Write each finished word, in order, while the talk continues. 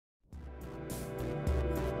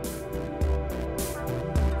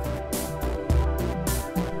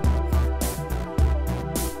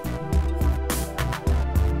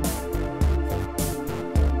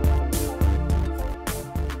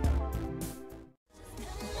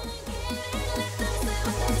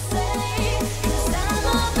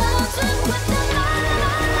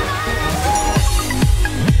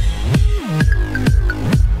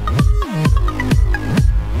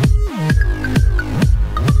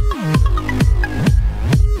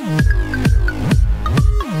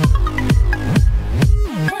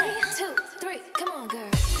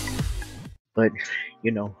But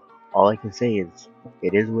you know, all I can say is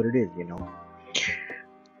it is what it is.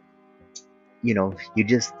 You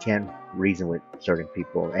just can't reason with certain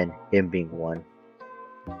people, and him being one.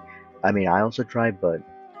 I mean, I also tried, but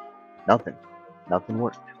nothing, nothing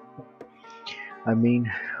worked. I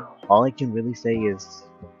mean, all I can really say is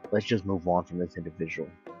let's just move on from this individual.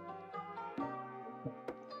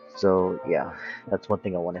 So yeah, that's one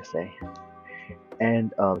thing I want to say.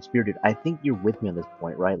 And Spirited, I think you're with me on this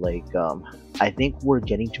point, right? Like, I think we're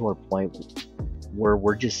getting to our point where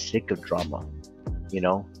we're just sick of drama. You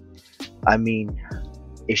know, I mean,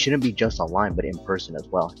 it shouldn't be just online, but in person as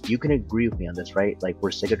well. You can agree with me on this, right? Like,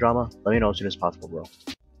 we're sick of drama. Let me know as soon as possible, bro.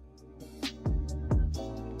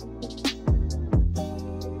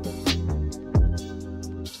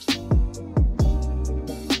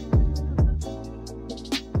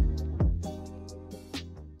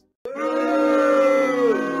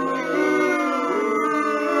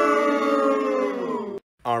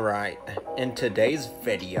 Alright, in today's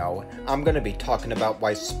video, I'm gonna be talking about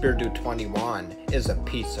why Spiridu21 is a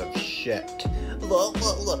piece of shit. Look.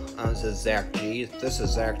 This is Zach G.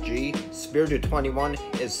 Spiridu21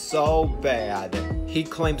 is so bad. He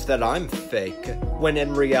claims that I'm fake, when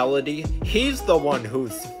in reality, he's the one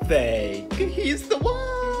who's fake. He's the one!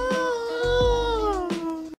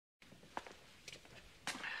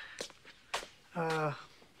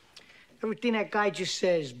 Everything that guy just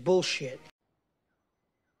says is bullshit.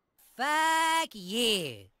 Fuck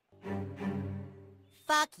you.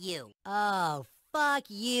 Fuck you. Oh, fuck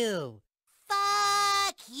you.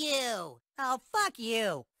 Fuck you. Oh, fuck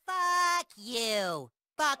you. Fuck you.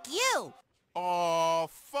 Fuck you. Oh,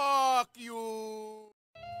 fuck you.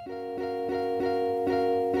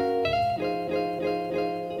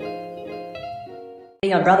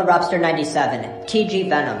 On Brother Robster 97, TG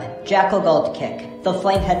Venom, Jackal Gold Kick, The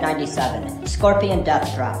Flamehead 97, Scorpion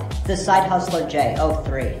Death Drop, The Side Hustler J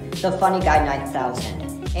 03, The Funny Guy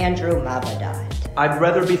 9000, Andrew Mavadai. I'd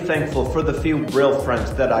rather be thankful for the few real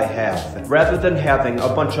friends that I have, rather than having a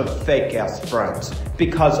bunch of fake-ass friends,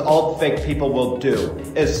 because all fake people will do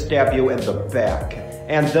is stab you in the back,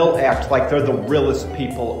 and they'll act like they're the realest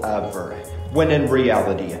people ever, when in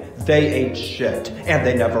reality, they ain't shit, and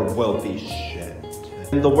they never will be shit.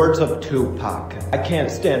 In the words of Tupac, I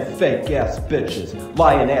can't stand fake-ass bitches,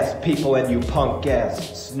 lying-ass people, and you punk-ass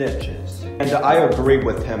snitches. And I agree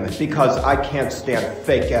with him, because I can't stand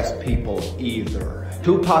fake-ass people either.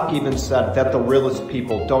 Tupac even said that the realest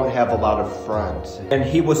people don't have a lot of friends, and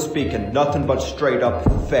he was speaking nothing but straight-up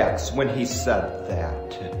facts when he said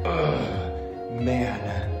that.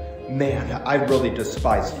 Man, I really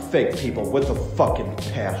despise fake people with a fucking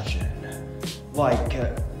passion.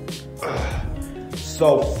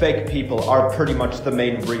 So fake people are pretty much the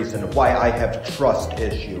main reason why I have trust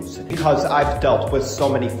issues. Because I've dealt with so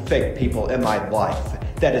many fake people in my life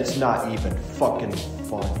that it's not even fucking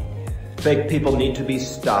funny. Fake people need to be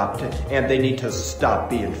stopped, and they need to stop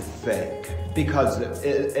being fake. Because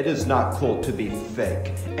it is not cool to be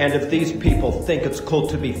fake. And if these people think it's cool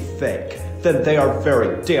to be fake, then they are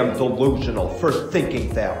very damn delusional for thinking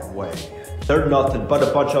that way. They're nothing but a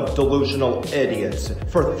bunch of delusional idiots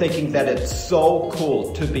for thinking that it's so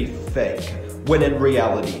cool to be fake, when in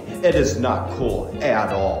reality, it is not cool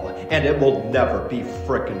at all, and it will never be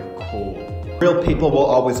frickin' cool. Real people will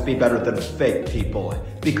always be better than fake people,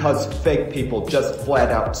 because fake people just flat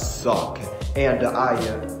out suck, and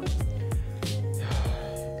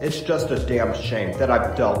it's just a damn shame that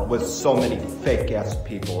I've dealt with so many fake-ass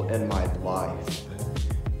people in my life.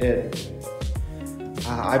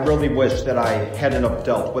 I really wish that I hadn't have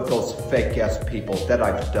dealt with those fake-ass people that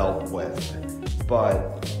I've dealt with.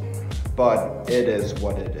 But it is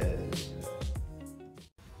what it is.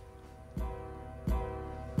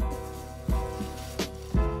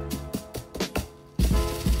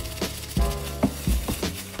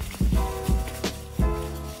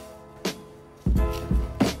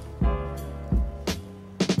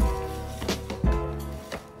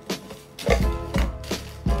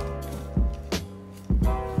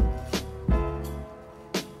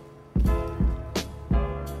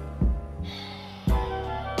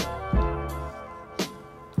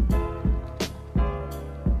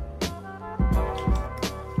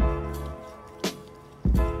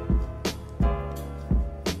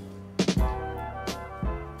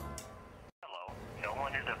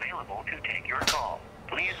 Available to take your call.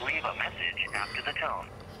 Please leave a message after the tone.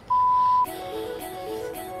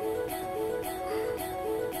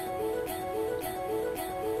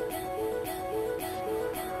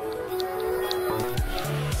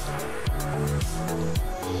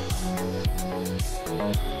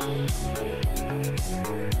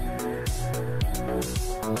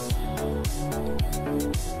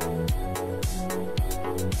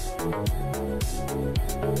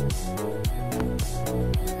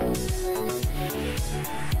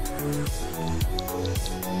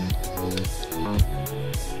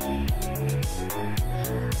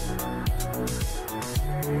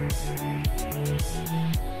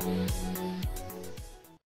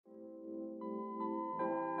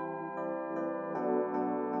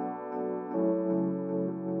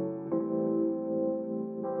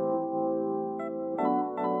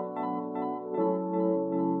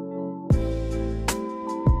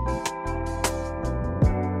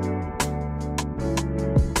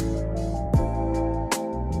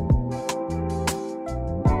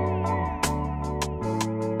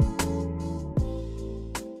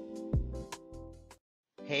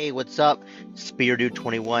 Hey, what's up,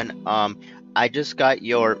 SpearDude21? I just got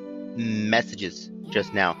your messages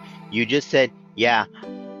just now. You just said, yeah,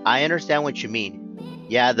 I understand what you mean.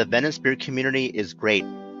 Yeah, the Venom Spear community is great.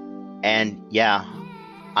 And yeah,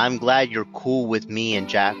 I'm glad you're cool with me and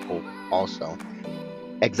Jackal also.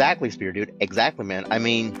 Exactly, SpearDude. Exactly, man. I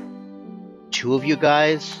mean, two of you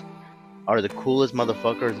guys are the coolest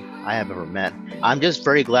motherfuckers I have ever met. I'm just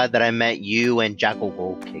very glad that I met you and Jackal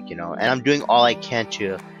Goldkick, you know, and I'm doing all I can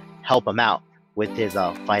to help him out with his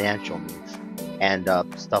financial needs and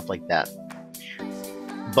stuff like that.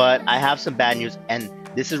 But I have some bad news, and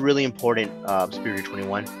this is really important,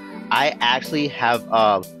 SpearDude21. I actually have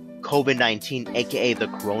COVID-19, aka the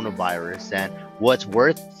coronavirus, and what's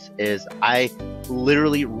worse is I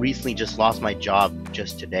literally recently just lost my job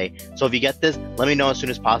just today. So if you get this, let me know as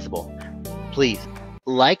soon as possible, please.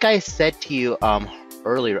 Like I said to you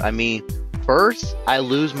earlier, I mean, first I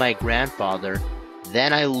lose my grandfather,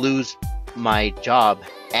 then I lose my job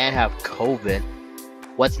and have COVID.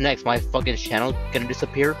 What's next? My fucking channel gonna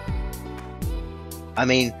disappear? I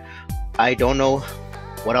mean, I don't know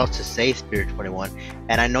what else to say, Spirit21,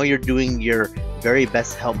 and I know you're doing your very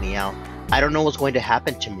best to help me out. I don't know what's going to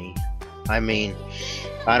happen to me. I mean,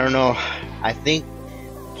 I don't know. I think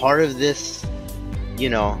part of this, you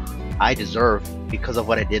know, I deserve because of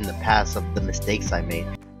what I did in the past, of the mistakes I made.